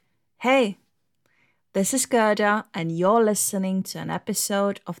Hey, this is Gerda, and you're listening to an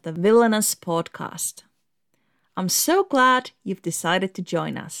episode of the Villainous podcast. I'm so glad you've decided to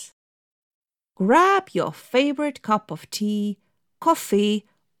join us. Grab your favorite cup of tea, coffee,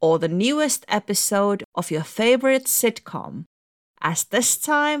 or the newest episode of your favorite sitcom, as this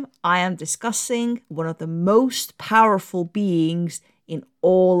time I am discussing one of the most powerful beings in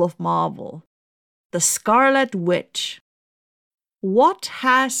all of Marvel, the Scarlet Witch. What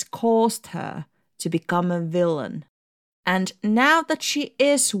has caused her to become a villain? And now that she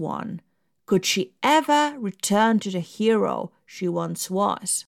is one, could she ever return to the hero she once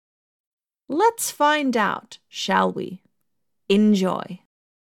was? Let's find out, shall we? Enjoy.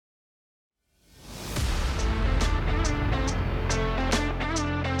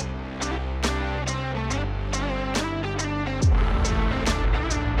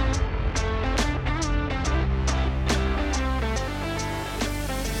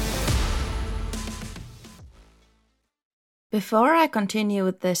 Before I continue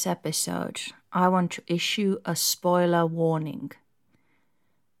with this episode, I want to issue a spoiler warning.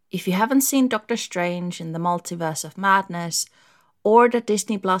 If you haven't seen Doctor Strange in the Multiverse of Madness or the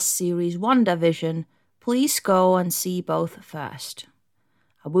Disney Plus series WandaVision, please go and see both first.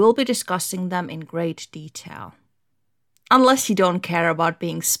 I will be discussing them in great detail. Unless you don't care about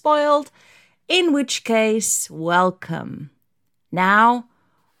being spoiled, in which case, welcome. Now,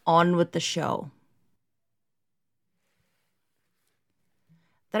 on with the show.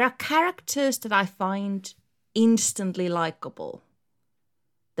 There are characters that I find instantly likable.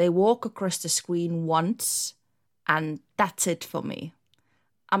 They walk across the screen once, and that's it for me.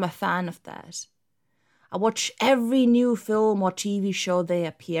 I'm a fan of theirs. I watch every new film or TV show they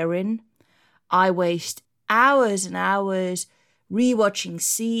appear in. I waste hours and hours rewatching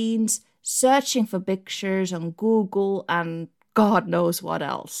scenes, searching for pictures on Google, and God knows what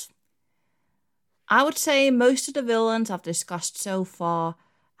else. I would say most of the villains I've discussed so far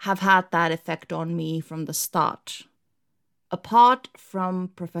have had that effect on me from the start, apart from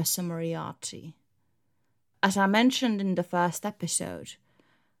Professor Moriarty. As I mentioned in the first episode,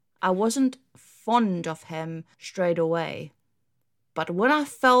 I wasn't fond of him straight away, but when I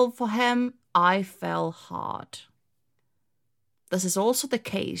fell for him, I fell hard. This is also the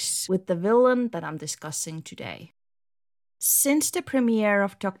case with the villain that I'm discussing today. Since the premiere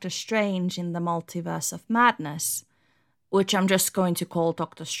of Doctor Strange in the Multiverse of Madness, which I'm just going to call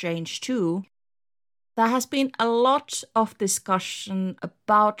Doctor Strange 2, there has been a lot of discussion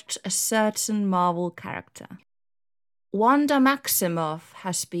about a certain Marvel character. Wanda Maximoff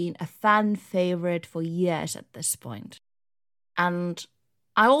has been a fan favorite for years at this point, and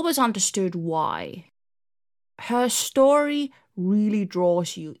I always understood why. Her story really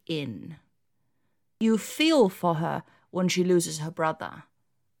draws you in. You feel for her when she loses her brother,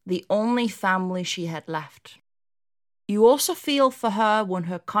 the only family she had left. You also feel for her when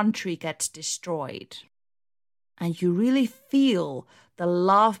her country gets destroyed. And you really feel the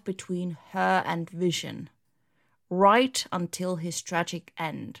love between her and Vision, right until his tragic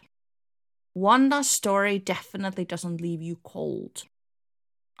end. Wanda's story definitely doesn't leave you cold,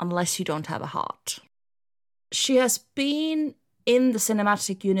 unless you don't have a heart. She has been in the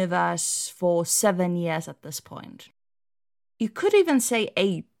cinematic universe for 7 years at this point. You could even say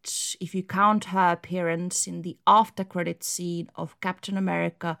 8 if you count her appearance in the after-credits scene of Captain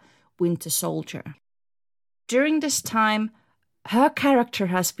America: Winter Soldier. During this time, her character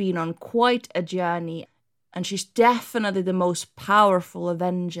has been on quite a journey, and she's definitely the most powerful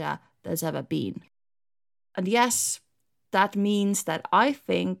Avenger there's ever been. And yes, that means that I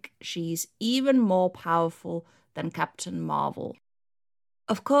think she's even more powerful than Captain Marvel.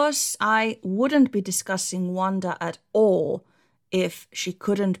 Of course, I wouldn't be discussing Wanda at all if she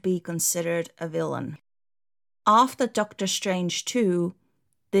couldn't be considered a villain. After Doctor Strange 2,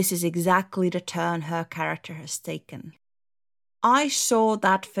 this is exactly the turn her character has taken. I saw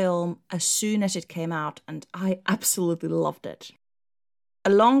that film as soon as it came out, and I absolutely loved it.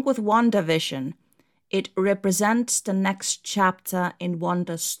 Along with WandaVision, it represents the next chapter in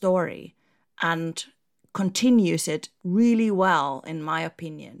Wanda's story and continues it really well, in my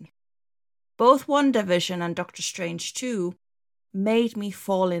opinion. Both WandaVision and Doctor Strange 2 made me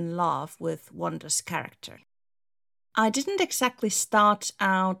fall in love with Wanda's character. I didn't exactly start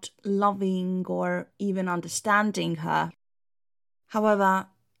out loving or even understanding her. However,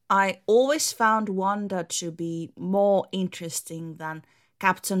 I always found Wanda to be more interesting than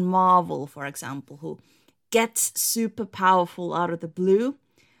Captain Marvel, for example, who gets super powerful out of the blue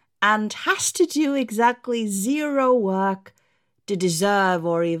and has to do exactly zero work to deserve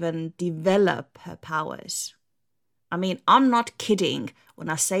or even develop her powers. I mean, I'm not kidding when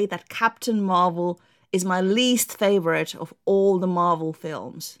I say that Captain Marvel is my least favorite of all the Marvel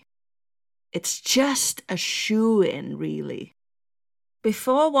films. It's just a shoo-in, really.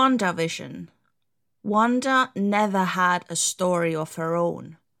 Before WandaVision, Wanda never had a story of her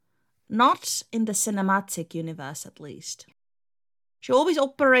own. Not in the cinematic universe, at least. She always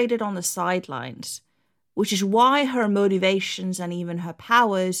operated on the sidelines, which is why her motivations and even her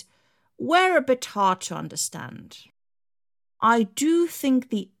powers were a bit hard to understand. I do think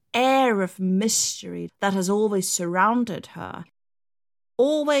the air of mystery that has always surrounded her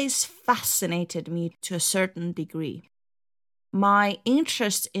always fascinated me to a certain degree. My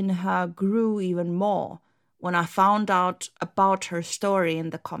interest in her grew even more when I found out about her story in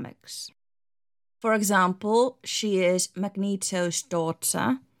the comics. For example, she is Magneto's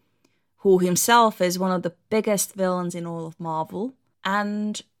daughter, who himself is one of the biggest villains in all of Marvel.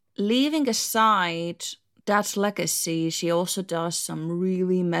 And leaving aside that legacy, she also does some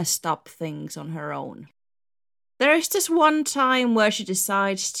really messed up things on her own. There is this one time where she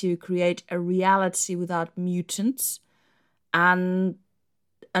decides to create a reality without mutants, and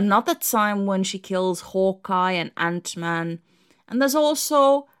another time when she kills Hawkeye and Ant-Man. And there's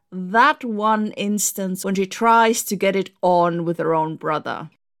also that one instance when she tries to get it on with her own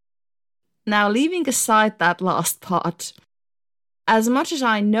brother. Now, leaving aside that last part, as much as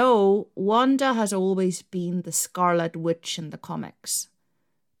I know, Wanda has always been the Scarlet Witch in the comics.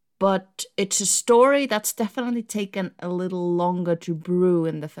 But it's a story that's definitely taken a little longer to brew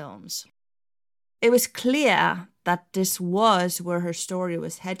in the films. It was clear that this was where her story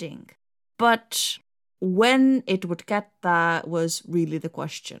was heading. But when it would get there was really the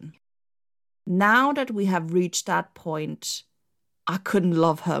question. Now that we have reached that point, I couldn't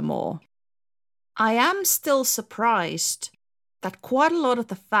love her more. I am still surprised that quite a lot of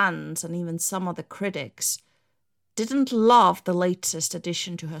the fans and even some of the critics didn't love the latest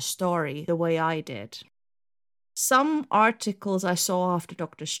addition to her story the way I did. Some articles I saw after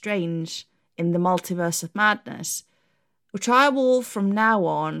Doctor Strange in the Multiverse of Madness, which I will from now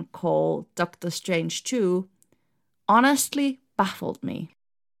on call Doctor Strange 2, honestly baffled me.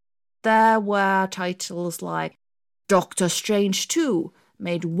 There were titles like Doctor Strange 2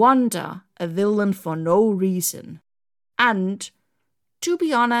 made Wanda a villain for no reason, and, to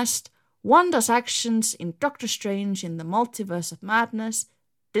be honest, Wanda's actions in Doctor Strange in the Multiverse of Madness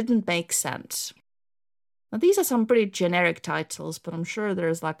didn't make sense. Now, these are some pretty generic titles, but I'm sure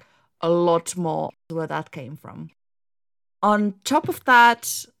there's a lot more where that came from. On top of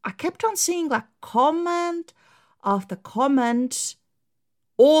that, I kept on seeing comment after comment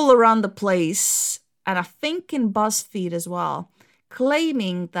all around the place, and I think in BuzzFeed as well,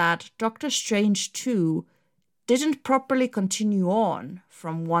 claiming that Doctor Strange 2 didn't properly continue on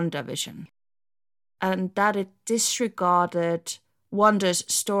from WandaVision, and that it disregarded Wanda's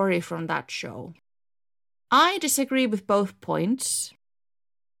story from that show. I disagree with both points,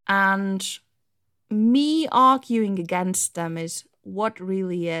 and me arguing against them is what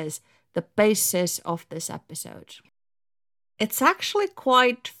really is the basis of this episode. It's actually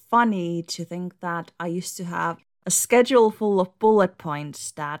quite funny to think that I used to have a schedule full of bullet points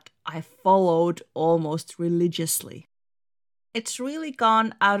that I followed almost religiously. It's really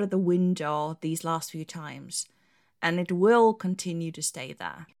gone out of the window these last few times, and it will continue to stay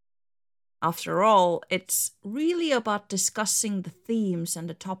there. After all, it's really about discussing the themes and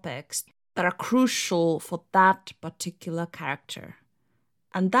the topics that are crucial for that particular character.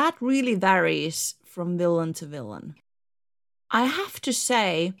 And that really varies from villain to villain. I have to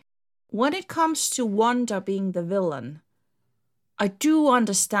say, when it comes to Wanda being the villain, I do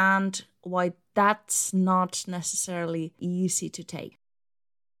understand why that's not necessarily easy to take.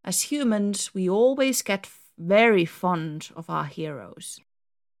 As humans, we always get very fond of our heroes.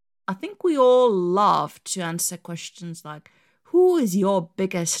 I think we all love to answer questions like, who is your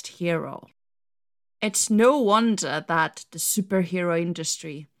biggest hero? It's no wonder that the superhero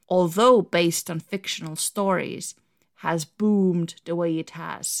industry, although based on fictional stories, has boomed the way it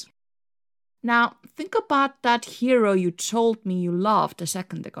has. Now, think about that hero you told me you loved a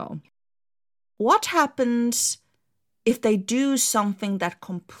second ago. What happens if they do something that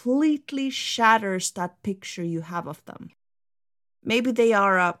completely shatters that picture you have of them? Maybe they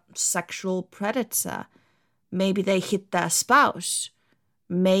are a sexual predator. Maybe they hit their spouse.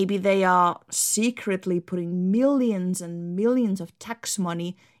 Maybe they are secretly putting millions and millions of tax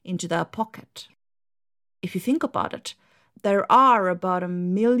money into their pocket. If you think about it, there are about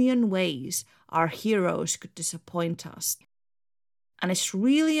 1 million ways our heroes could disappoint us. And it's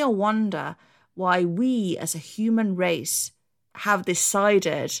really a wonder why we as a human race have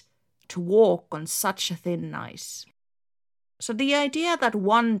decided to walk on such a thin ice. So the idea that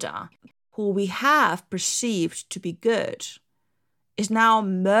Wanda, who we have perceived to be good, is now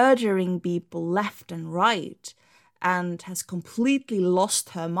murdering people left and right and has completely lost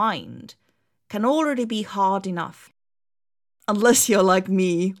her mind can already be hard enough. Unless you're like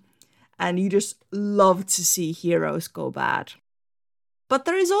me and you just love to see heroes go bad. But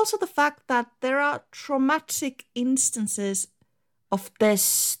there is also the fact that there are traumatic instances of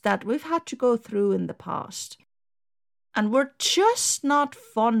this that we've had to go through in the past. And we're just not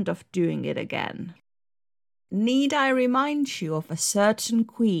fond of doing it again. Need I remind you of a certain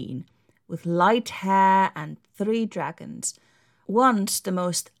queen with light hair and 3 dragons, once the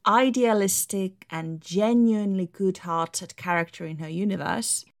most idealistic and genuinely good-hearted character in her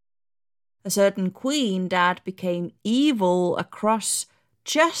universe? A certain queen that became evil across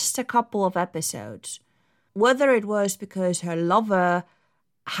just a couple of episodes, whether it was because her lover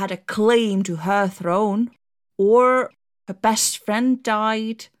had a claim to her throne, or her best friend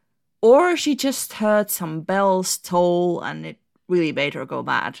died, or she just heard some bells toll and it really made her go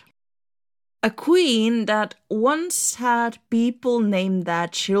mad. A queen that once had people name their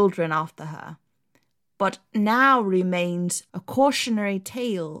children after her, but now remains a cautionary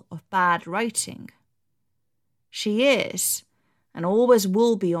tale of bad writing. She is, and always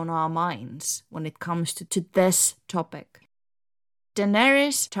will be on our minds when it comes to this topic.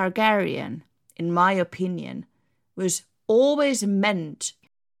 Daenerys Targaryen, in my opinion, was always meant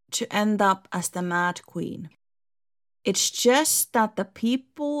to end up as the Mad Queen. It's just that the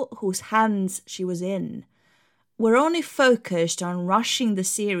people whose hands she was in were only focused on rushing the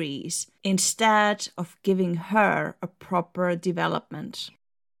series instead of giving her a proper development.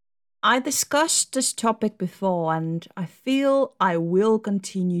 I discussed this topic before and I feel I will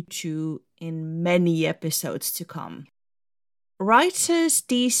continue to in many episodes to come. Writers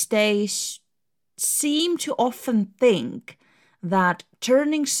these days seem to often think that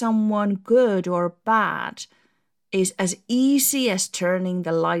turning someone good or bad is as easy as turning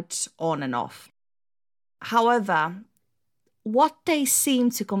the lights on and off. However, what they seem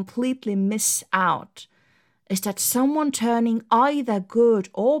to completely miss out is that someone turning either good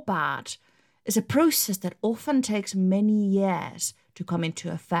or bad is a process that often takes many years to come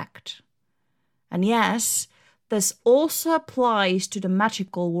into effect. And yes, this also applies to the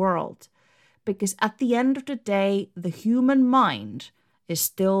magical world, because at the end of the day, the human mind is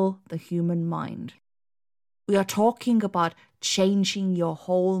still the human mind. We are talking about changing your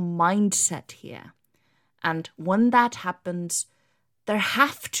whole mindset here. And when that happens, there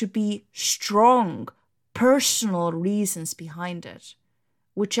have to be strong personal reasons behind it,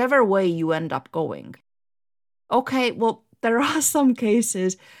 whichever way you end up going. Okay, well, there are some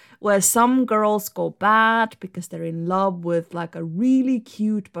cases where some girls go bad because they're in love with like a really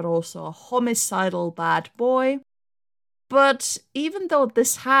cute but also a homicidal bad boy. But even though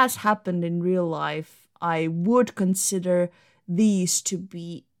this has happened in real life, I would consider these to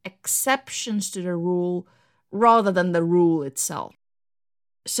be exceptions to the rule rather than the rule itself.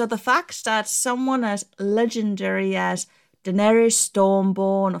 So the fact that someone as legendary as Daenerys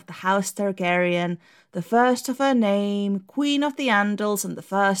Stormborn of the House Targaryen, the first of her name, Queen of the Andals and the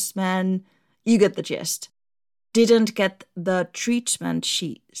First Men, you get the gist, didn't get the treatment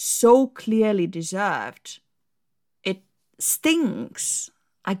she so clearly deserved. It stings.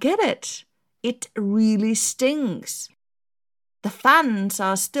 I get it. It really stings. The fans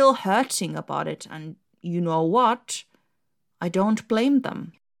are still hurting about it, and you know what? I don't blame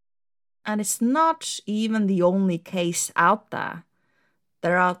them. And it's not even the only case out there.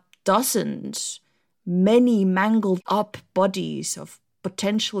 There are dozens, many mangled up bodies of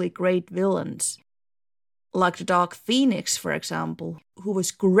potentially great villains. Like the Dark Phoenix, for example, who was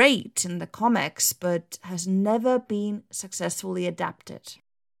great in the comics but has never been successfully adapted.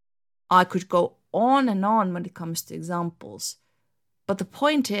 I could go on and on when it comes to examples. But the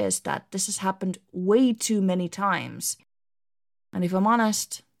point is that this has happened way too many times. And if I'm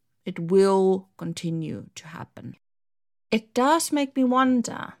honest, it will continue to happen. It does make me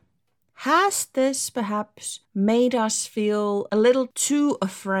wonder, has this perhaps made us feel a little too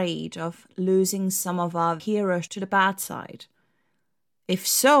afraid of losing some of our heroes to the bad side? If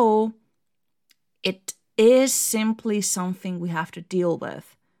so, it is simply something we have to deal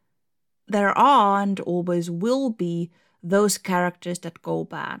with. There are and always will be those characters that go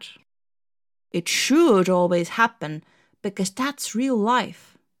bad. It should always happen because that's real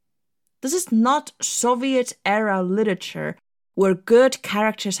life. This is not Soviet-era literature where good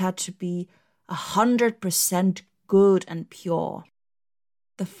characters had to be 100% good and pure.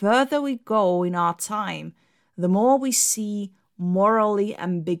 The further we go in our time, the more we see morally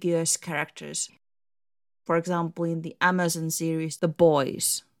ambiguous characters. for example, in the Amazon series, The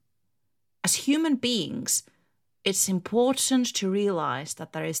Boys. As human beings, it's important to realize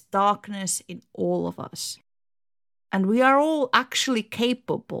that there is darkness in all of us. And we are all actually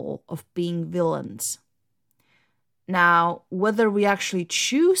capable of being villains. Now, whether we actually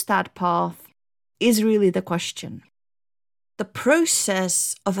choose that path is really the question. The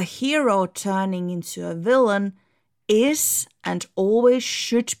process of a hero turning into a villain is and always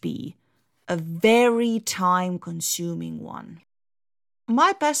should be a very time-consuming one.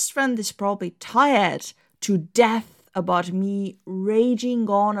 My best friend is probably tired to death about me raging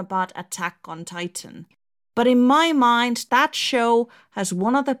on about Attack on Titan. But in my mind, that show has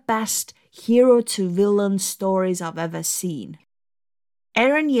one of the best hero-to-villain stories I've ever seen.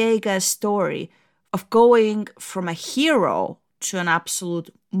 Eren Yeager's story of going from a hero to an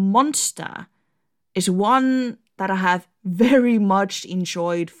absolute monster is one that I have very much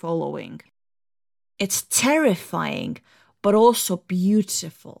enjoyed following. It's terrifying, but also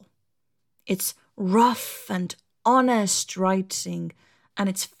beautiful. It's rough and honest writing, and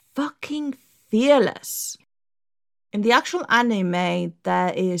it's fucking fearless. In the actual anime,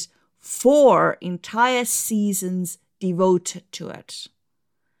 there is 4 entire seasons devoted to it.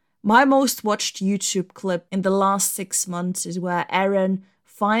 My most watched YouTube clip in the last 6 months is where Eren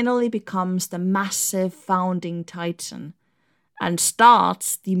finally becomes the massive founding titan and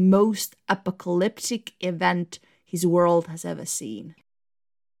starts the most apocalyptic event his world has ever seen.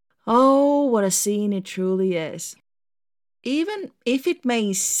 Oh, what a scene it truly is. Even if it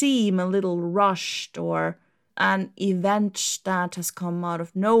may seem a little rushed or an event that has come out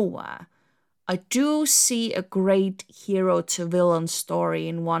of nowhere, I do see a great hero-to-villain story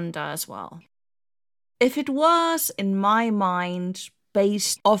in Wanda as well. If it was, in my mind,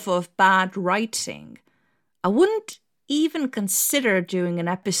 based off of bad writing, I wouldn't even consider doing an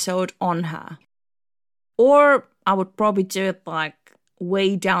episode on her. Or I would probably do it like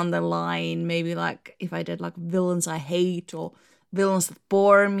way down the line, maybe like if I did like villains I hate or villains that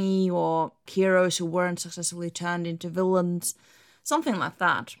bore me or heroes who weren't successfully turned into villains, something like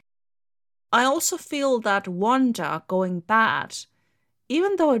that. I also feel that Wanda going bad,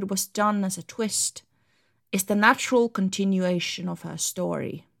 even though it was done as a twist, is the natural continuation of her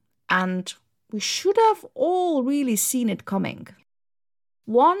story, and we should have all really seen it coming.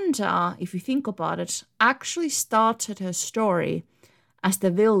 Wanda, if you think about it, actually started her story as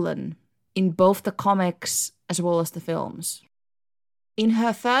the villain in both the comics as well as the films. In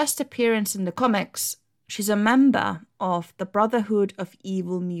her first appearance in the comics, she's a member of the Brotherhood of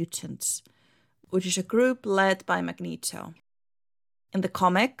Evil Mutants, which is a group led by Magneto. In the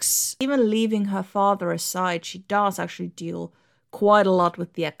comics, even leaving her father aside, she does actually deal quite a lot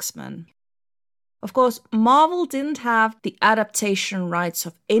with the X-Men. Of course, Marvel didn't have the adaptation rights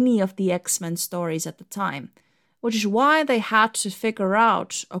of any of the X-Men stories at the time, which is why they had to figure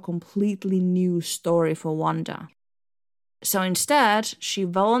out a completely new story for Wanda. So instead, she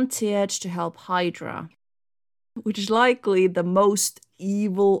volunteered to help Hydra, which is likely the most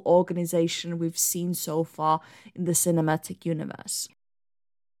evil organization we've seen so far in the cinematic universe.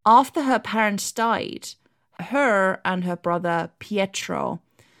 After her parents died, her and her brother Pietro,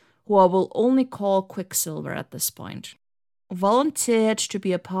 who I will only call Quicksilver at this point, volunteered to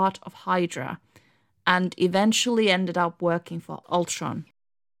be a part of Hydra and eventually ended up working for Ultron.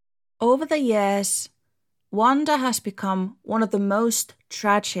 Over the years, Wanda has become one of the most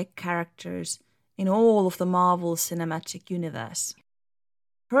tragic characters in all of the Marvel Cinematic Universe.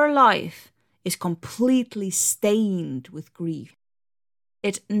 Her life is completely stained with grief.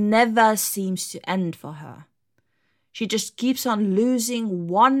 It never seems to end for her. She just keeps on losing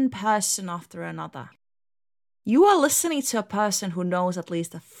one person after another. You are listening to a person who knows at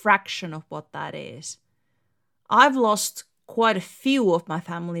least a fraction of what that is. I've lost quite a few of my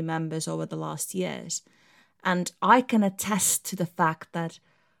family members over the last years, and I can attest to the fact that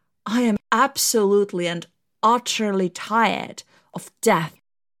I am absolutely and utterly tired of death.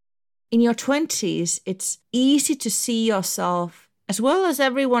 In your 20s, it's easy to see yourself, as well as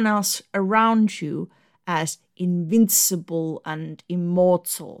everyone else around you, as invincible and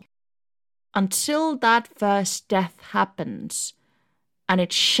immortal. Until that first death happens, and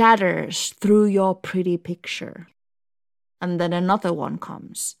it shatters through your pretty picture. And then another one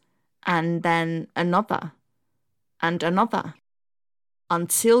comes, and then another, and another,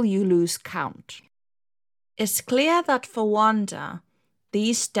 until you lose count. It's clear that for Wanda,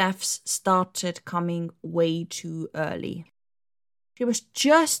 these deaths started coming way too early. She was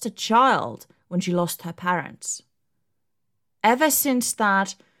just a child when she lost her parents. Ever since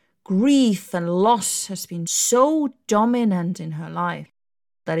that, grief and loss has been so dominant in her life.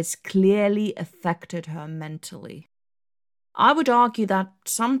 that it's clearly affected her mentally. I would argue that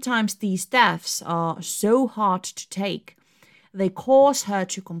sometimes these deaths are so hard to take, they cause her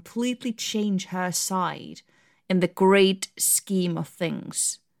to completely change her side in the great scheme of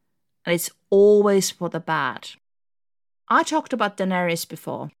things. And it's always for the bad. I talked about Daenerys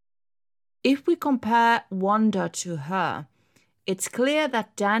before. If we compare Wanda to her, it's clear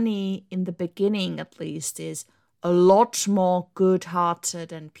that Dany, in the beginning at least, is a lot more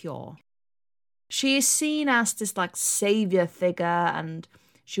good-hearted and pure. She is seen as this savior figure, and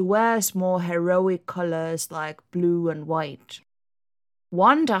she wears more heroic colors like blue and white.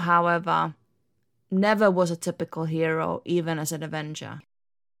 Wanda, however, never was a typical hero, even as an Avenger.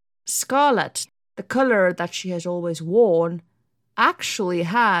 Scarlet, the color that she has always worn, actually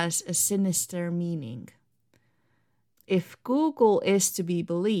has a sinister meaning. If Google is to be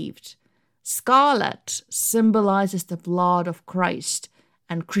believed, scarlet symbolizes the blood of Christ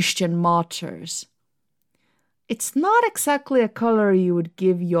and Christian martyrs. It's not exactly a color you would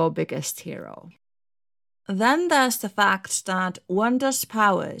give your biggest hero. Then there's the fact that Wanda's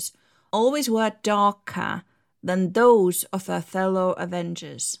powers always were darker than those of her fellow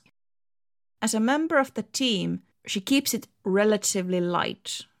Avengers. As a member of the team, she keeps it relatively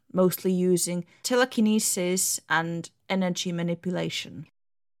light, mostly using telekinesis and energy manipulation.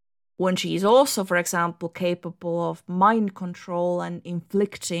 When she is also, for example, capable of mind control and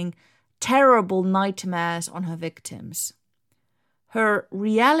inflicting terrible nightmares on her victims. Her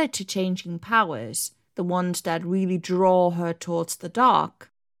reality-changing powers, the ones that really draw her towards the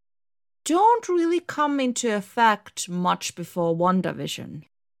dark, don't really come into effect much before WandaVision.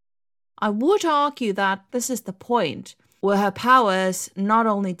 I would argue that this is the point where her powers not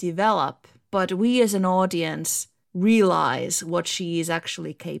only develop, but we as an audience realize what she is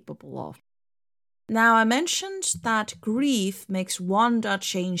actually capable of. Now, I mentioned that grief makes Wanda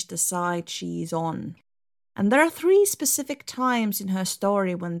change the side she is on. And there are 3 specific times in her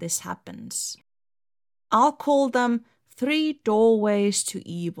story when this happens. I'll call them 3 doorways to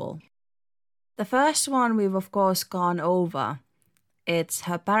evil. The first one we've of course gone over. It's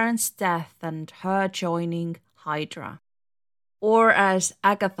her parents' death and her joining Hydra. Or as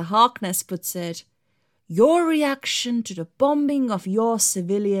Agatha Harkness puts it, your reaction to the bombing of your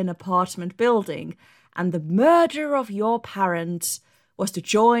civilian apartment building and the murder of your parents was to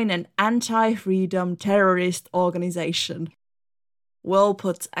join an anti-freedom terrorist organization. Well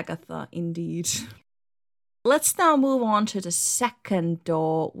put, Agatha, indeed. Let's now move on to the second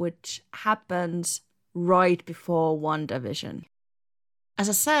door, which happens right before WandaVision. As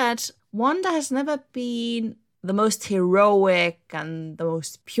I said, Wanda has never been the most heroic and the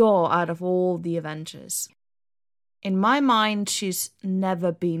most pure out of all the Avengers. In my mind, she's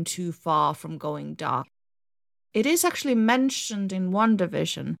never been too far from going dark. It is actually mentioned in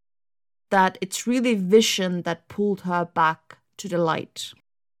WandaVision that it's really Vision that pulled her back to the light.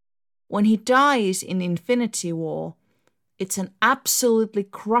 When he dies in Infinity War, it's an absolutely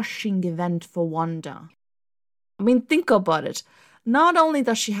crushing event for Wanda. I mean, think about it. Not only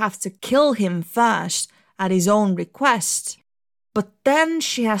does she have to kill him first at his own request, but then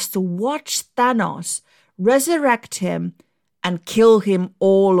she has to watch Thanos resurrect him and kill him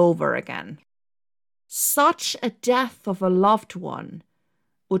all over again. Such a death of a loved one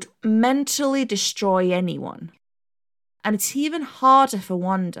would mentally destroy anyone. And it's even harder for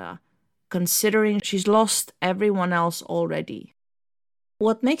Wanda, considering she's lost everyone else already.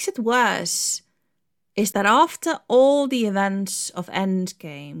 What makes it worse is that after all the events of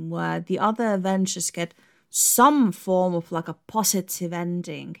Endgame, where the other Avengers get some form of a positive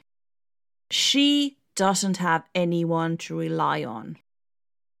ending, she doesn't have anyone to rely on.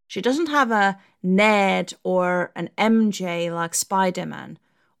 She doesn't have a Ned or an MJ like Spider-Man,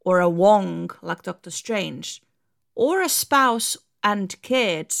 or a Wong like Doctor Strange, or a spouse and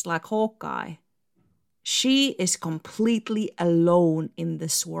kids like Hawkeye. She is completely alone in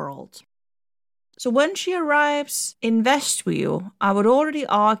this world. So when she arrives in Westview, I would already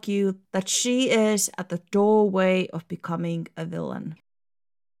argue that she is at the doorway of becoming a villain.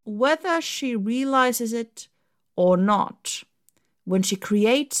 Whether she realizes it or not, when she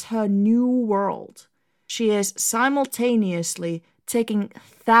creates her new world, she is simultaneously taking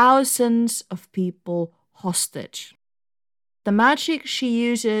thousands of people hostage. The magic she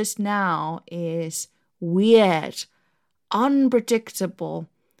uses now is weird, unpredictable,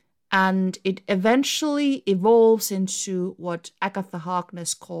 and it eventually evolves into what Agatha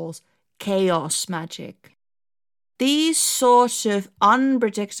Harkness calls chaos magic. These sorts of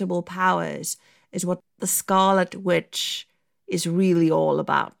unpredictable powers is what the Scarlet Witch is really all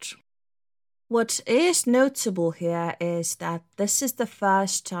about. What is notable here is that this is the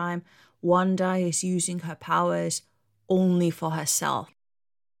first time Wanda is using her powers only for herself.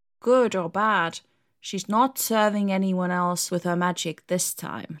 Good or bad, she's not serving anyone else with her magic this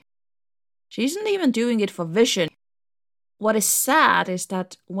time. She isn't even doing it for Vision. What is sad is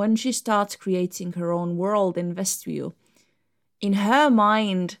that when she starts creating her own world in Westview, in her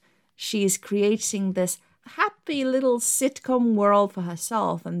mind, she is creating this happy little sitcom world for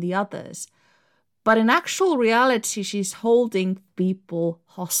herself and the others. But in actual reality, she's holding people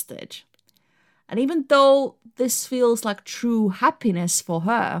hostage. And even though this feels like true happiness for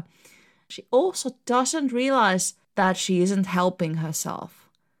her, she also doesn't realize that she isn't helping herself.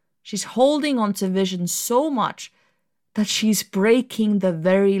 She's holding on to Vision so much that she's breaking the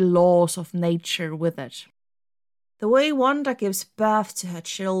very laws of nature with it. The way Wanda gives birth to her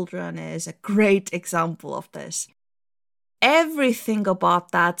children is a great example of this. Everything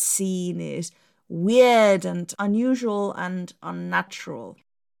about that scene is weird and unusual and unnatural.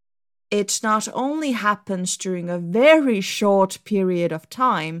 It not only happens during a very short period of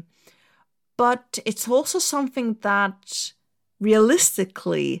time, but it's also something that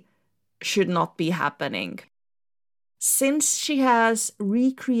realistically should not be happening. Since she has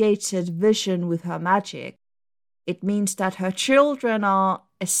recreated Vision with her magic, it means that her children are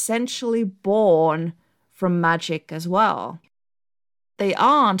essentially born from magic as well. They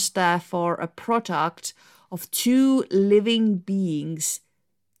aren't therefore a product of two living beings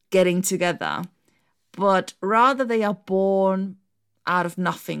getting together, but rather they are born out of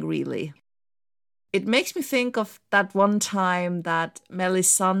nothing, really. It makes me think of that one time that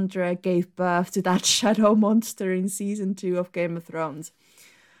Melisandre gave birth to that shadow monster in season 2 of Game of Thrones.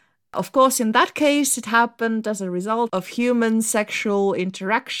 Of course, in that case, it happened as a result of human sexual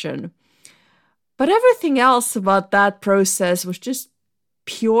interaction. But everything else about that process was just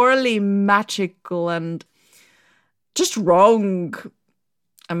purely magical and just wrong.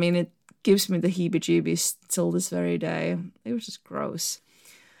 I mean, it gives me the heebie-jeebies till this very day. It was just gross.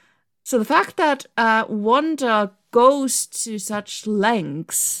 So the fact that Wanda goes to such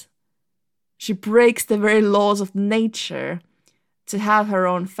lengths, she breaks the very laws of nature to have her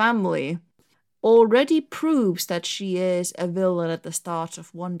own family, already proves that she is a villain at the start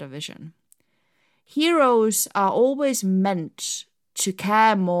of WandaVision. Heroes are always meant to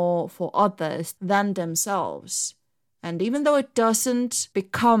care more for others than themselves. And even though it doesn't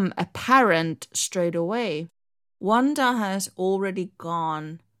become apparent straight away, Wanda has already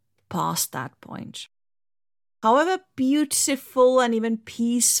gone past that point. However beautiful and even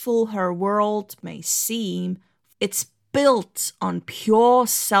peaceful her world may seem, it's built on pure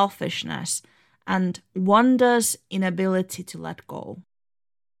selfishness and Wanda's inability to let go.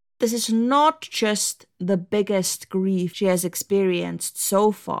 This is not just the biggest grief she has experienced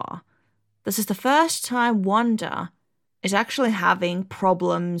so far. This is the first time Wanda is actually having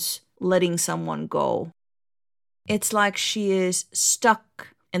problems letting someone go. It's like she is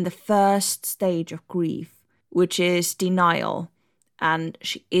stuck in the first stage of grief, which is denial, and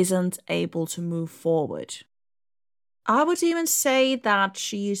she isn't able to move forward. I would even say that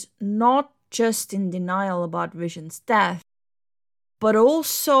she's not just in denial about Vision's death, but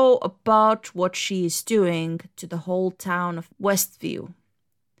also about what she is doing to the whole town of Westview.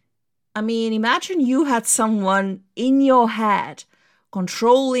 I mean, imagine you had someone in your head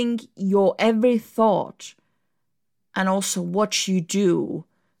controlling your every thought and also what you do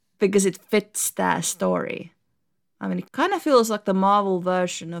because it fits their story. I mean, it kind of feels like the Marvel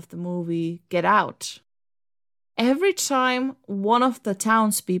version of the movie Get Out. Every time one of the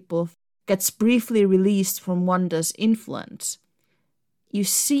townspeople gets briefly released from Wanda's influence, you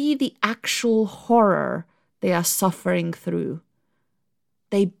see the actual horror they are suffering through.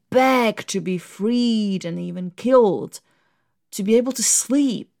 They beg to be freed and even killed, to be able to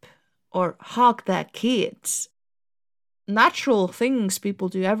sleep or hug their kids. Natural things people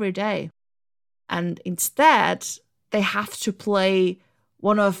do every day. And instead, they have to play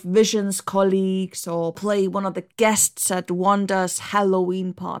one of Vision's colleagues or play one of the guests at Wanda's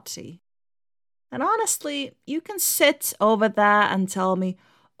Halloween party. And honestly, you can sit over there and tell me,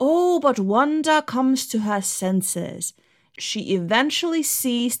 oh, but Wanda comes to her senses. She eventually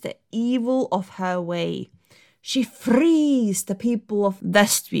sees the evil of her way. She frees the people of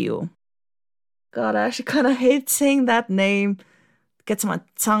Westview. God, I actually kind of hate saying that name. It gets my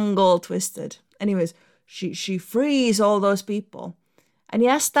tongue all twisted. Anyways, she frees all those people. And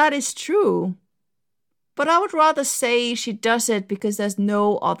yes, that is true. But I would rather say she does it because there's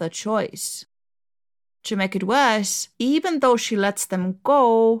no other choice. To make it worse, even though she lets them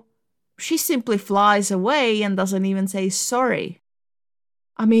go, she simply flies away and doesn't even say sorry.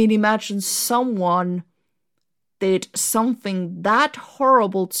 I mean, imagine someone did something that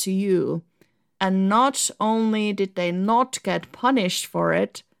horrible to you, and not only did they not get punished for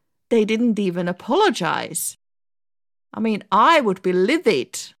it, they didn't even apologize. I mean, I would be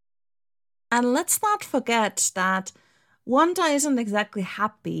livid. And let's not forget that Wanda isn't exactly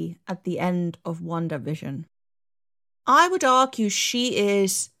happy at the end of WandaVision. I would argue she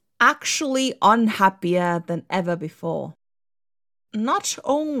is actually unhappier than ever before. Not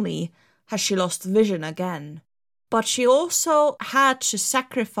only has she lost Vision again, but she also had to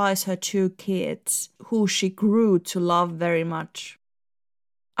sacrifice her 2 kids, who she grew to love very much.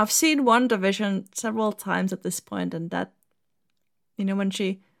 I've seen WandaVision several times at this point, and that, when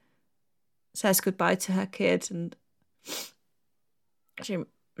she says goodbye to her kids and she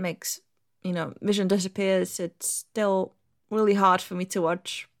makes, Vision disappears, it's still really hard for me to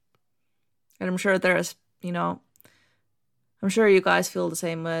watch. And I'm sure I'm sure you guys feel the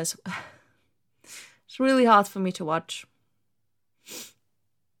same way. It's really hard for me to watch.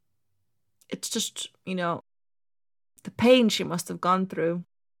 It's just, the pain she must have gone through.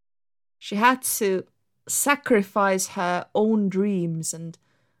 She had to sacrifice her own dreams and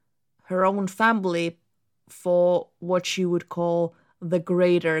her own family for what she would call the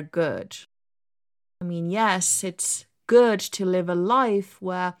greater good. I mean, yes, it's good to live a life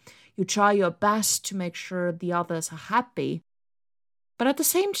where you try your best to make sure the others are happy. But at the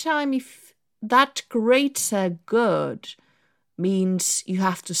same time, if that greater good means you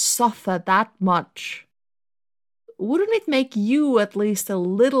have to suffer that much, wouldn't it make you at least a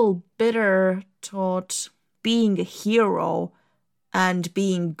little bitter toward being a hero and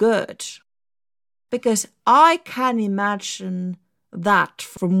being good? Because I can imagine that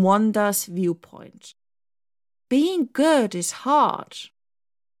from Wanda's viewpoint. Being good is hard.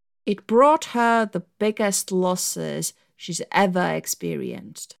 It brought her the biggest losses she's ever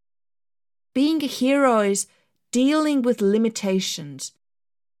experienced. Being a hero is dealing with limitations,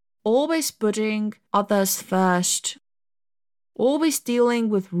 always putting others first, always dealing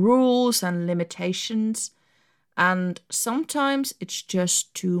with rules and limitations, and sometimes it's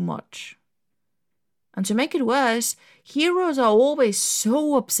just too much. And to make it worse, heroes are always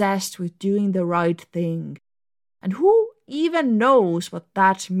so obsessed with doing the right thing. And who even knows what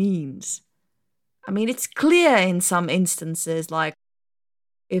that means? I mean, it's clear in some instances, like,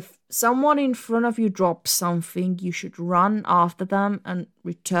 if someone in front of you drops something, you should run after them and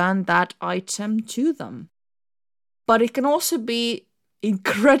return that item to them. But it can also be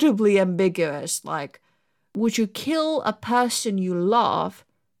incredibly ambiguous, like, would you kill a person you love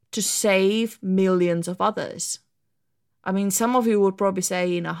to save millions of others? I mean, some of you would probably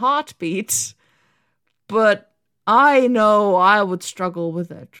say in a heartbeat, but I know I would struggle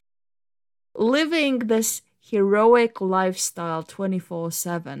with it. Living this heroic lifestyle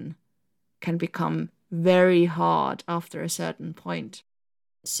 24/7 can become very hard after a certain point.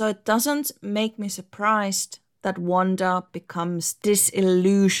 So it doesn't make me surprised that Wanda becomes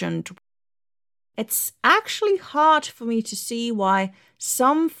disillusioned. It's actually hard for me to see why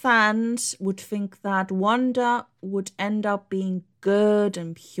some fans would think that Wanda would end up being good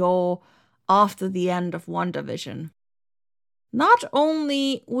and pure after the end of WandaVision. Not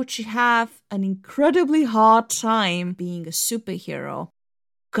only would she have an incredibly hard time being a superhero,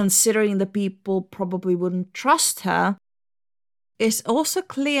 considering the people probably wouldn't trust her, it's also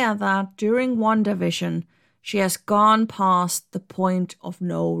clear that during WandaVision, she has gone past the point of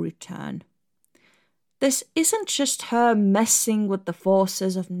no return. This isn't just her messing with the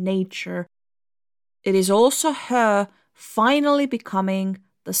forces of nature. It is also her finally becoming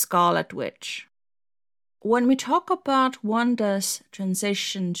the Scarlet Witch. When we talk about Wanda's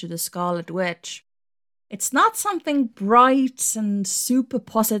transition to the Scarlet Witch, it's not something bright and super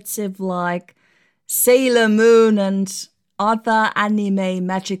positive like Sailor Moon and other anime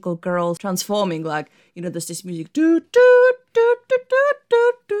magical girls transforming, like, there's this music, do, do, do, do, do,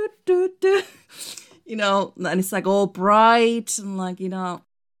 do, do, do, do. And it's like all bright and like,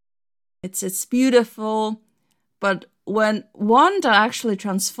 it's beautiful. But when Wanda actually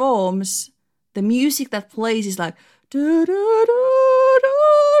transforms, the music that plays is like, do, do, do, do,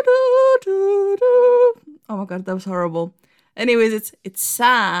 do, do, do. Oh my god, that was horrible. Anyways, it's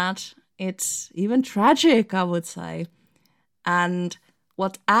sad. It's even tragic, I would say. And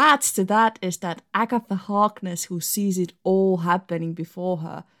what adds to that is that Agatha Harkness, who sees it all happening before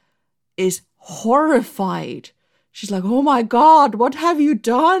her, is horrified. She's like, oh my god, what have you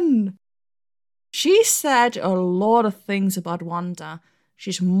done? She said a lot of things about Wanda.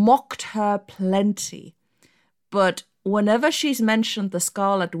 She's mocked her plenty. But whenever she's mentioned the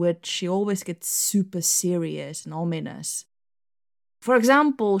Scarlet Witch, she always gets super serious and ominous. For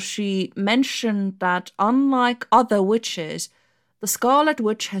example, she mentioned that unlike other witches, the Scarlet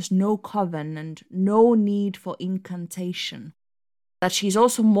Witch has no coven and no need for incantation. That she's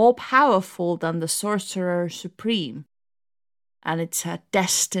also more powerful than the Sorcerer Supreme, and it's her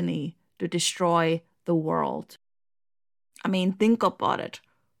destiny to destroy the world. I mean, think about it.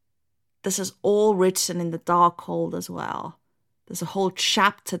 This is all written in the Darkhold as well. There's a whole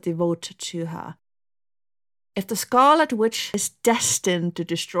chapter devoted to her. If the Scarlet Witch is destined to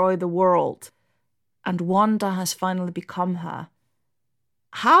destroy the world, and Wanda has finally become her,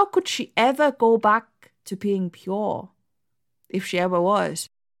 how could she ever go back to being pure? If she ever was.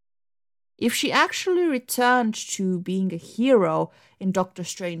 If she actually returned to being a hero in Doctor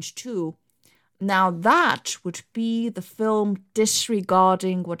Strange 2, now that would be the film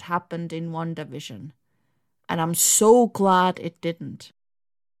disregarding what happened in WandaVision. And I'm so glad it didn't.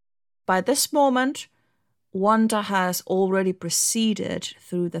 By this moment, Wanda has already proceeded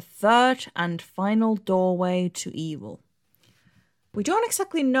through the third and final doorway to evil. We don't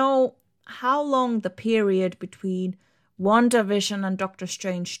exactly know how long the period between WandaVision and Doctor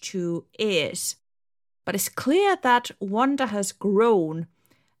Strange 2 is, but it's clear that Wanda has grown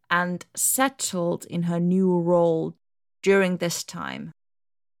and settled in her new role during this time.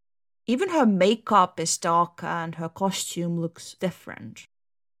 Even her makeup is darker and her costume looks different.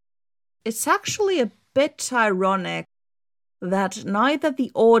 It's actually a bit ironic that neither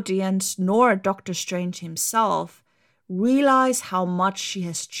the audience nor Doctor Strange himself realize how much she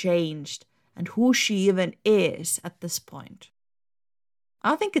has changed and who she even is at this point.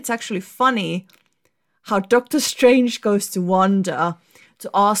 I think it's actually funny how Doctor Strange goes to Wanda to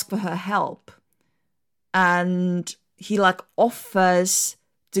ask for her help. And he offers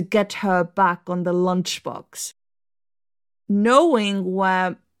to get her back on the lunchbox. Knowing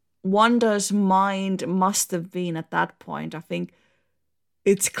where Wanda's mind must have been at that point, I think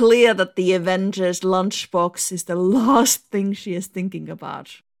it's clear that the Avengers lunchbox is the last thing she is thinking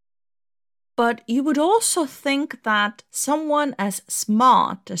about. But you would also think that someone as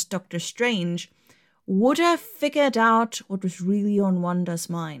smart as Doctor Strange would have figured out what was really on Wanda's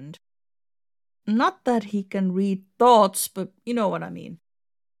mind. Not that he can read thoughts, but you know what I mean.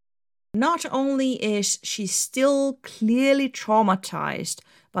 Not only is she still clearly traumatized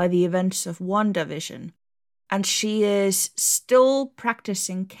by the events of WandaVision, and she is still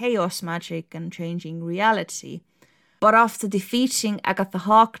practicing chaos magic and changing reality, but after defeating Agatha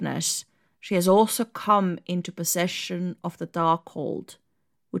Harkness, she has also come into possession of the Darkhold,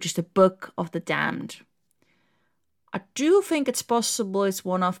 which is the Book of the Damned. I do think it's possible it's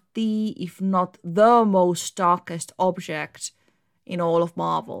one of the, if not the most darkest object in all of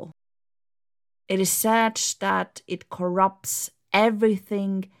Marvel. It is said that it corrupts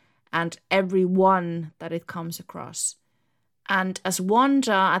everything and everyone that it comes across. And as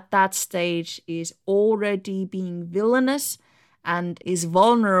Wanda at that stage is already being villainous and is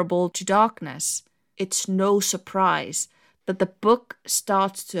vulnerable to darkness, it's no surprise that the book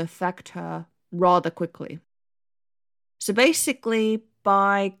starts to affect her rather quickly. So basically,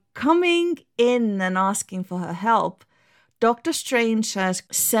 by coming in and asking for her help, Doctor Strange has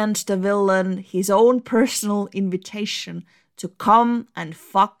sent the villain his own personal invitation to come and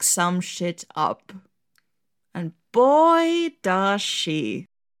fuck some shit up. And boy, does she.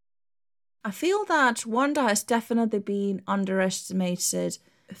 I feel that Wanda has definitely been underestimated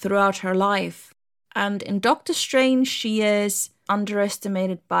throughout her life. And in Doctor Strange, she is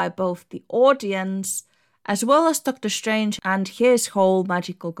underestimated by both the audience as well as Doctor Strange and his whole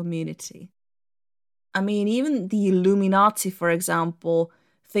magical community. I mean, even the Illuminati, for example,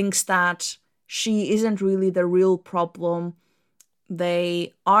 thinks that she isn't really the real problem.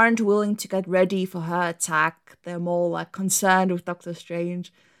 They aren't willing to get ready for her attack. They're more concerned with Doctor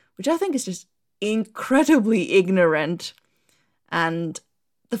Strange, which I think is just incredibly ignorant. And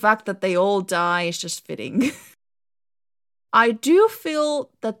the fact that they all die is just fitting. I do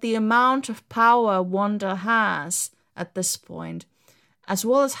feel that the amount of power Wanda has at this point, as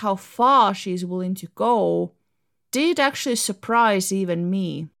well as how far she's willing to go, did actually surprise even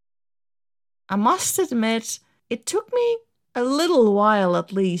me. I must admit, it took me a little while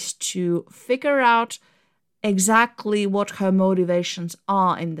at least to figure out exactly what her motivations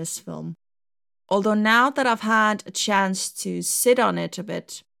are in this film. Although now that I've had a chance to sit on it a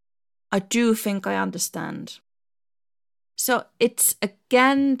bit, I do think I understand. So it's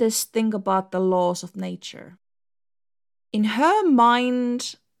again this thing about the laws of nature. In her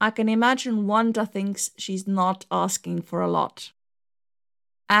mind, I can imagine Wanda thinks she's not asking for a lot.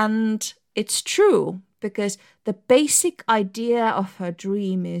 And it's true, because the basic idea of her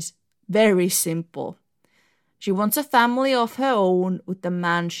dream is very simple. She wants a family of her own with the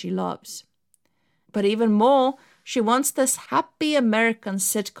man she loves. But even more, she wants this happy American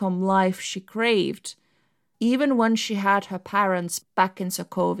sitcom life she craved, even when she had her parents back in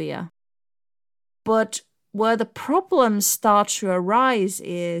Sokovia. But where the problems start to arise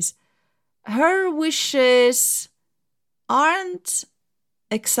is her wishes aren't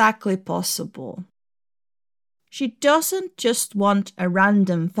exactly possible. She doesn't just want a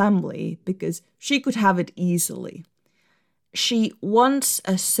random family because she could have it easily. She wants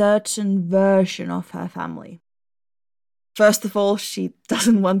a certain version of her family. First of all, she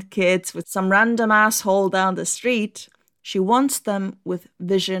doesn't want kids with some random asshole down the street. She wants them with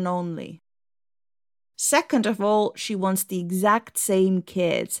vision only. Second of all, she wants the exact same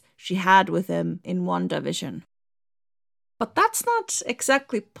kids she had with him in WandaVision. But that's not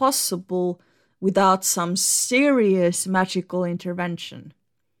exactly possible without some serious magical intervention.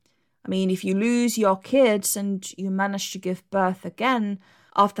 I mean, if you lose your kids and you manage to give birth again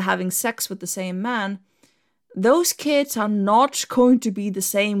after having sex with the same man, those kids are not going to be the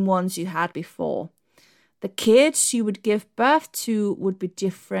same ones you had before. The kids you would give birth to would be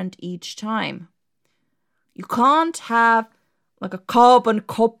different each time. You can't have like a carbon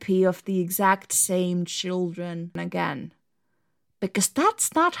copy of the exact same children again, because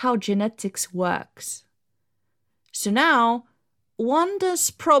that's not how genetics works. So now,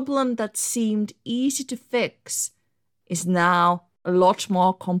 Wanda's problem that seemed easy to fix is now a lot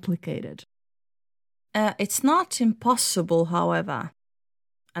more complicated. It's not impossible, however,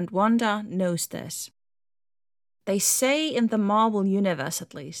 and Wanda knows this. They say in the Marvel Universe,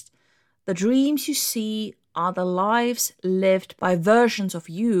 at least, the dreams you see are the lives lived by versions of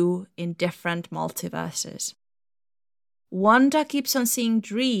you in different multiverses. Wanda keeps on seeing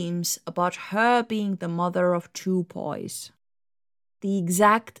dreams about her being the mother of 2 boys. The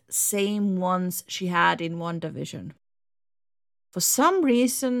exact same ones she had in WandaVision. For some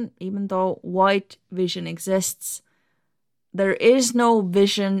reason, even though white vision exists, there is no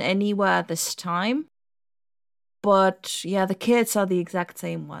vision anywhere this time. But yeah, the kids are the exact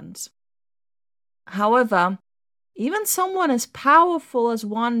same ones. However, even someone as powerful as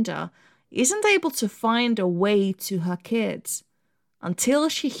Wanda isn't able to find a way to her kids until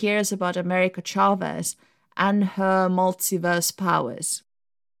she hears about America Chavez and her multiverse powers.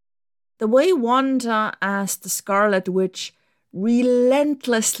 The way Wanda, as the Scarlet Witch,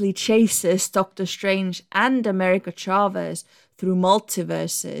 relentlessly chases Doctor Strange and America Chavez through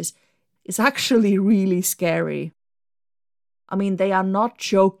multiverses is actually really scary. I mean, they are not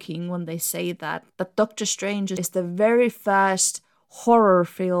joking when they say that Doctor Strange is the very first horror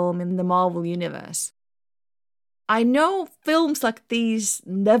film in the Marvel Universe. I know films like these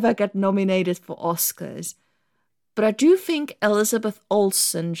never get nominated for Oscars, but I do think Elizabeth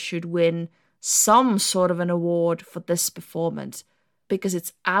Olsen should win some sort of an award for this performance because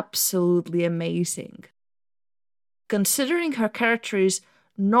it's absolutely amazing. Considering her character is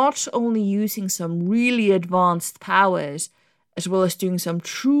not only using some really advanced powers, as well as doing some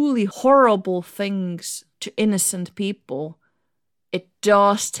truly horrible things to innocent people, it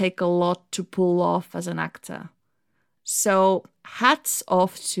does take a lot to pull off as an actor. So, hats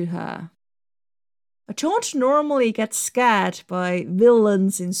off to her. I don't normally get scared by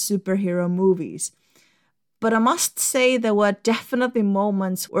villains in superhero movies, but I must say there were definitely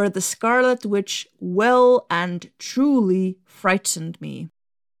moments where the Scarlet Witch well and truly frightened me.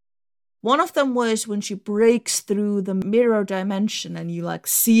 One of them was when she breaks through the mirror dimension and you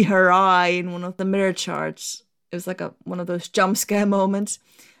see her eye in one of the mirror charts. It was one of those jump scare moments.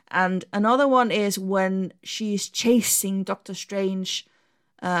 And another one is when she's chasing Doctor Strange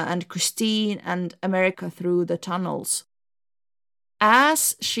and Christine and America through the tunnels.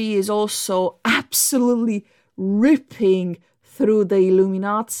 As she is also absolutely ripping through the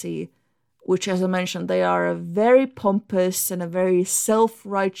Illuminati, which, as I mentioned, they are a very pompous and a very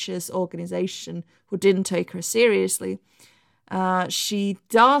self-righteous organization who didn't take her seriously. She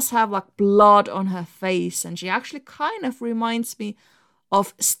does have blood on her face, and she actually kind of reminds me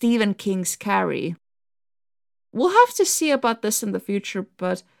of Stephen King's Carrie. We'll have to see about this in the future,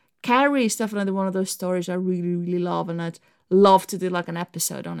 but Carrie is definitely one of those stories I really, really love, and I'd love to do an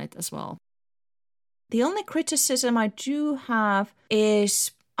episode on it as well. The only criticism I do have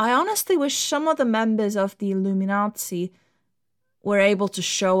is I honestly wish some of the members of the Illuminati were able to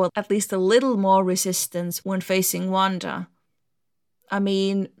show at least a little more resistance when facing Wanda. I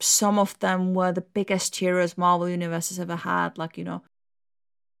mean, some of them were the biggest heroes Marvel Universe has ever had, Mr.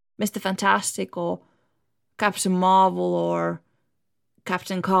 Fantastic or Captain Marvel or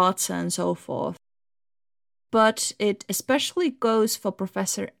Captain Carter and so forth. But it especially goes for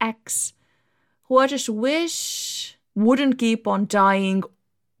Professor X, who I just wish wouldn't keep on dying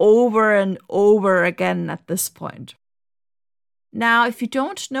over and over again at this point. Now, if you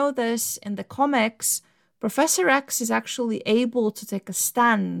don't know this, in the comics, Professor X is actually able to take a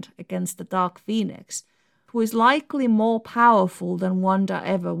stand against the Dark Phoenix, who is likely more powerful than Wanda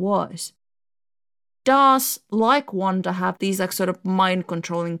ever was. Does, like Wanda, have these sort of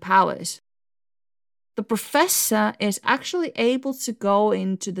mind-controlling powers. The Professor is actually able to go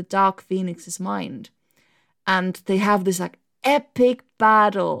into the Dark Phoenix's mind, and they have this epic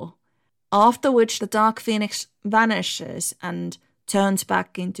battle, after which the Dark Phoenix vanishes and turns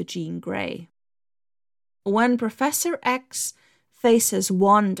back into Jean Grey. When Professor X faces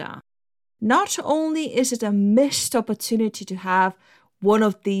Wanda, not only is it a missed opportunity to have one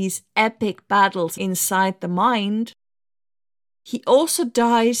of these epic battles inside the mind, he also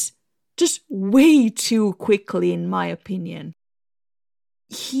dies just way too quickly, in my opinion.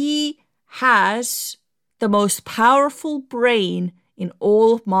 He has the most powerful brain in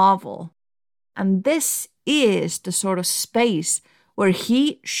all of Marvel, and this is the sort of space where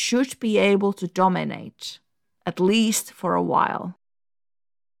he should be able to dominate, at least for a while.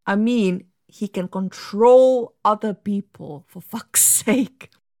 I mean, he can control other people, for fuck's sake.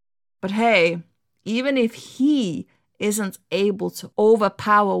 But hey, even if he isn't able to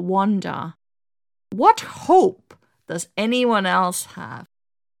overpower Wanda, what hope does anyone else have?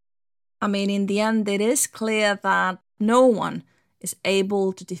 I mean, in the end, it is clear that no one is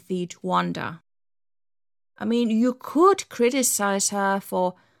able to defeat Wanda. I mean, you could criticize her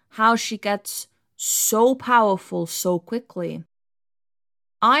for how she gets so powerful so quickly.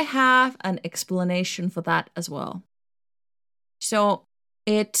 I have an explanation for that as well. So,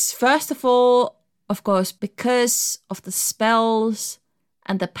 it's first of all, of course, because of the spells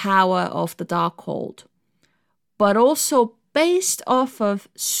and the power of the Darkhold, but also based off of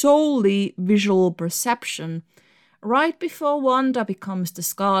solely visual perception. Right before Wanda becomes the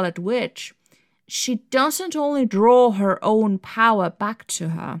Scarlet Witch, she doesn't only draw her own power back to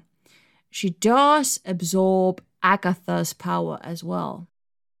her, she does absorb Agatha's power as well.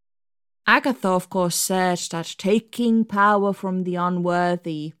 Agatha, of course, said that taking power from the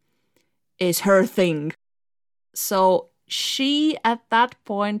unworthy is her thing. So she, at that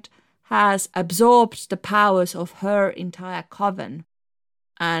point, has absorbed the powers of her entire coven,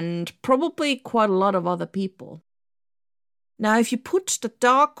 and probably quite a lot of other people. Now, if you put the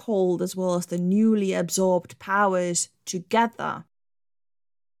Darkhold as well as the newly absorbed powers together,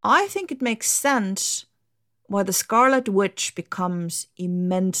 I think it makes sense why the Scarlet Witch becomes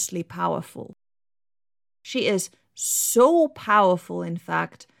immensely powerful. She is so powerful, in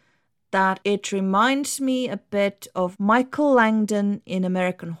fact, that it reminds me a bit of Michael Langdon in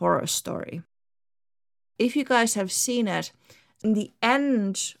American Horror Story. If you guys have seen it, in the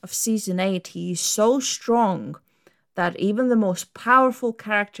end of season 8, he is so strong that even the most powerful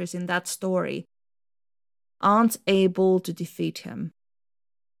characters in that story aren't able to defeat him.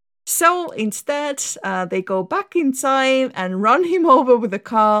 So instead, they go back in time and run him over with a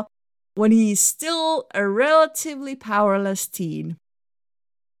car when he's still a relatively powerless teen.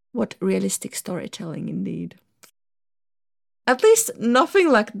 What realistic storytelling indeed. At least nothing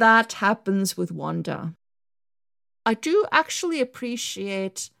like that happens with Wanda. I do actually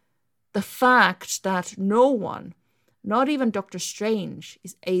appreciate the fact that no one, not even Doctor Strange,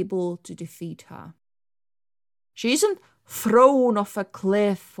 is able to defeat her. She isn't thrown off a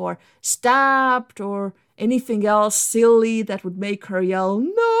cliff or stabbed or anything else silly that would make her yell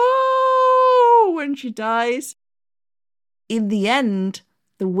 "No!" when she dies. In the end,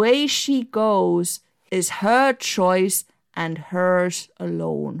 the way she goes is her choice and hers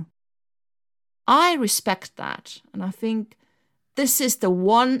alone. I respect that, and I think this is the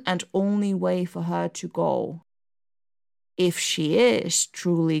one and only way for her to go, if she is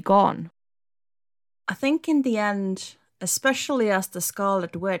truly gone. I think in the end, especially as the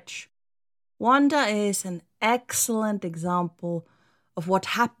Scarlet Witch, Wanda is an excellent example of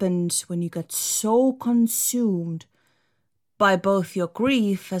what happens when you get so consumed by both your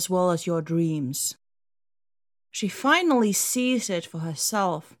grief as well as your dreams. She finally sees it for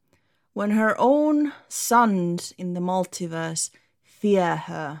herself when her own sons in the multiverse fear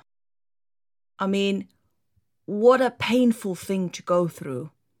her. I mean, what a painful thing to go through,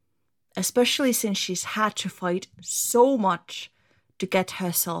 especially since she's had to fight so much to get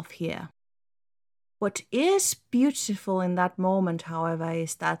herself here. What is beautiful in that moment, however,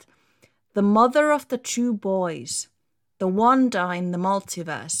 is that the mother of the two boys, the Wanda in the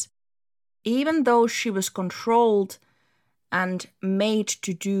multiverse, even though she was controlled and made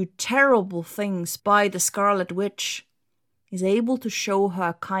to do terrible things by the Scarlet Witch, is able to show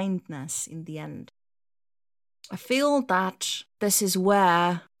her kindness in the end. I feel that this is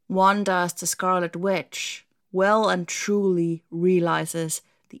where Wanda as the Scarlet Witch well and truly realizes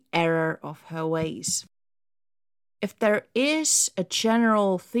the error of her ways. If there is a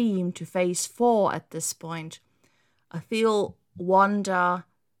general theme to Phase 4 at this point, I feel Wanda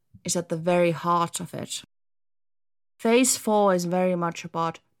is at the very heart of it. Phase 4 is very much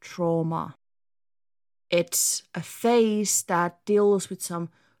about trauma. It's a phase that deals with some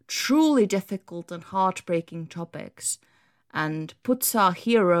truly difficult and heartbreaking topics and puts our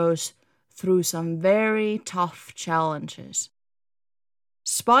heroes through some very tough challenges.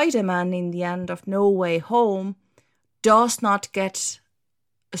 Spider-Man in the end of No Way Home does not get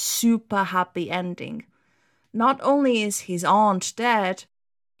a super happy ending. Not only is his aunt dead,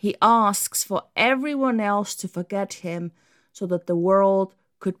 he asks for everyone else to forget him so that the world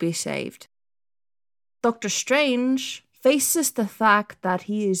could be saved. Doctor Strange faces the fact that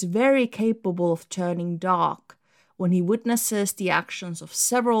he is very capable of turning dark when he witnesses the actions of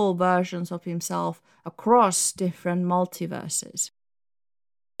several versions of himself across different multiverses.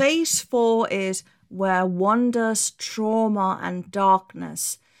 Phase 4 is where Wanda's trauma and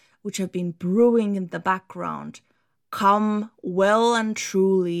darkness, which have been brewing in the background, come well and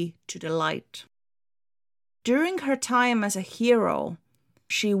truly to the light. During her time as a hero,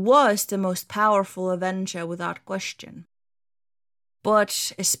 she was the most powerful Avenger without question.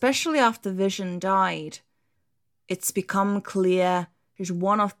 But especially after Vision died, it's become clear she's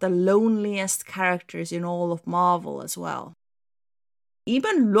one of the loneliest characters in all of Marvel as well.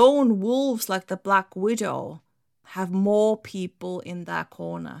 Even lone wolves like the Black Widow have more people in their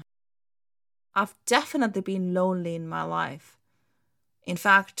corner. I've definitely been lonely in my life. In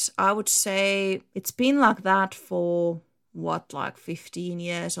fact, I would say it's been like that for, 15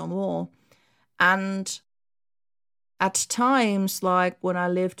 years or more. And at times, like when I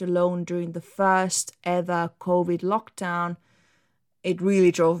lived alone during the first ever COVID lockdown, it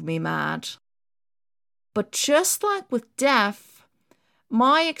really drove me mad. But just like with death,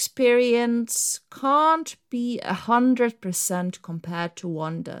 my experience can't be 100% compared to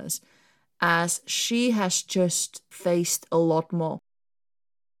Wanda's, as she has just faced a lot more.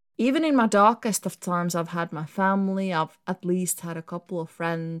 Even in my darkest of times, I've had my family, I've at least had a couple of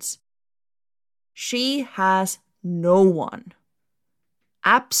friends. She has no one.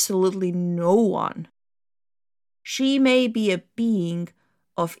 Absolutely no one. She may be a being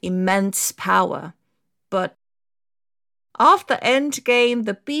of immense power, but after Endgame,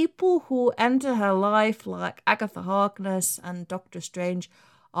 the people who enter her life, like Agatha Harkness and Doctor Strange,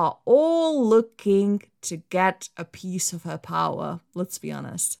 are all looking to get a piece of her power, let's be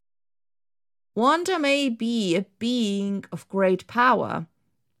honest. Wanda may be a being of great power,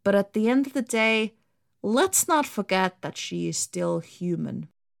 but at the end of the day, let's not forget that she is still human.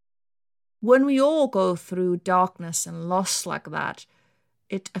 When we all go through darkness and loss like that,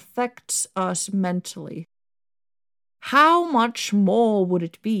 it affects us mentally. How much more would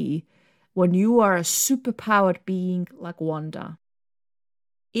it be when you are a superpowered being like Wanda?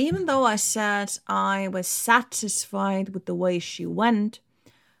 Even though I said I was satisfied with the way she went,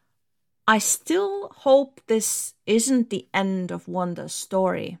 I still hope this isn't the end of Wanda's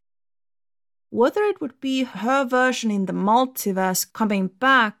story. Whether it would be her version in the multiverse coming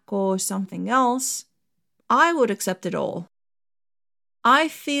back or something else, I would accept it all. I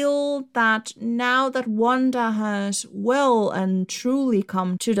feel that now that Wanda has well and truly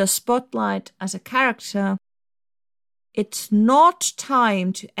come to the spotlight as a character, it's not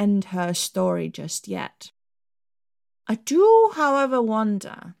time to end her story just yet. I do, however,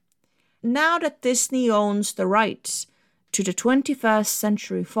 wonder, now that Disney owns the rights to the 21st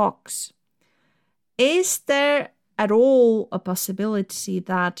Century Fox, is there at all a possibility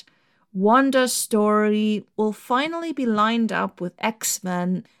that Wanda's story will finally be lined up with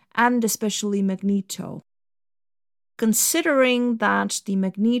X-Men and especially Magneto? Considering that the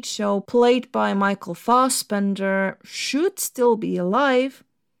Magneto played by Michael Fassbender should still be alive,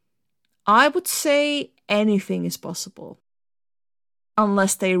 I would say anything is possible.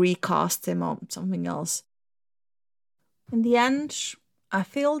 Unless they recast him on something else. In the end, I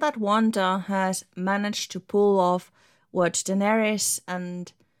feel that Wanda has managed to pull off what Daenerys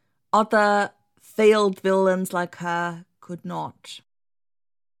and other failed villains like her could not.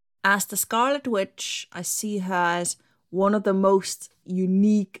 As the Scarlet Witch, I see her as one of the most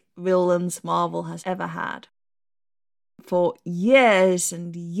unique villains Marvel has ever had. For years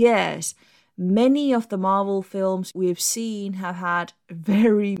and years, many of the Marvel films we've seen have had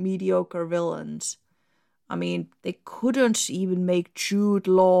very mediocre villains. I mean, they couldn't even make Jude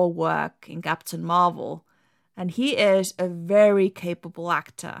Law work in Captain Marvel. and he is a very capable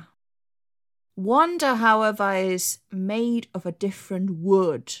actor. Wanda, however, is made of a different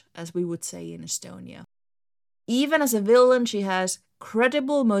wood, as we would say in Estonia. Even as a villain, she has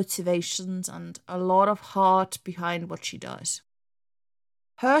credible motivations and a lot of heart behind what she does.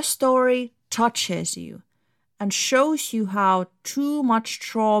 Her story touches you and shows you how too much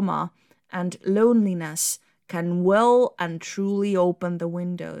trauma and loneliness can well and truly open the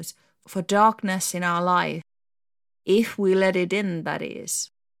windows for darkness in our life, if we let it in, that is.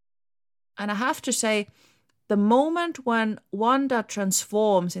 And I have to say, the moment when Wanda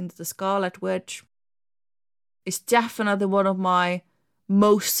transforms into the Scarlet Witch is definitely one of my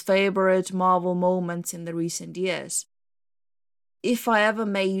most favorite Marvel moments in the recent years. If I ever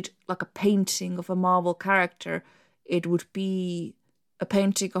made like a painting of a Marvel character, it would be a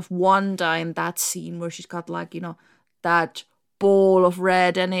painting of Wanda in that scene where she's got like, that ball of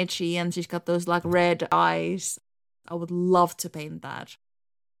red energy and she's got those like red eyes. I would love to paint that.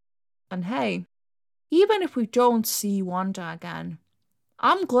 And hey, even if we don't see Wanda again,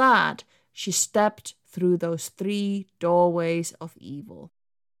 I'm glad she stepped through those 3 doorways of evil.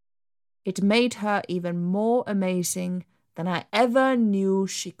 It made her even more amazing than I ever knew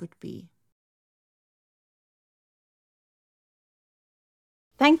she could be.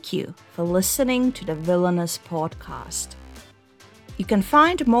 Thank you for listening to the Villainous podcast. You can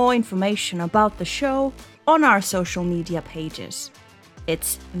find more information about the show on our social media pages.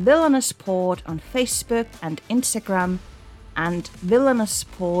 It's Villainous Pod on Facebook and Instagram, and Villainous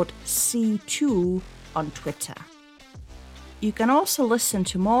Pod C2 on Twitter. You can also listen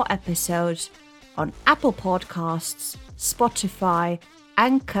to more episodes on Apple Podcasts, Spotify,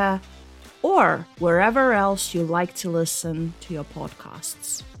 Anchor, or wherever else you like to listen to your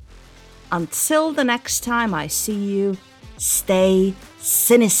podcasts. Until the next time I see you, stay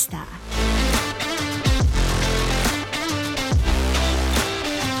sinister.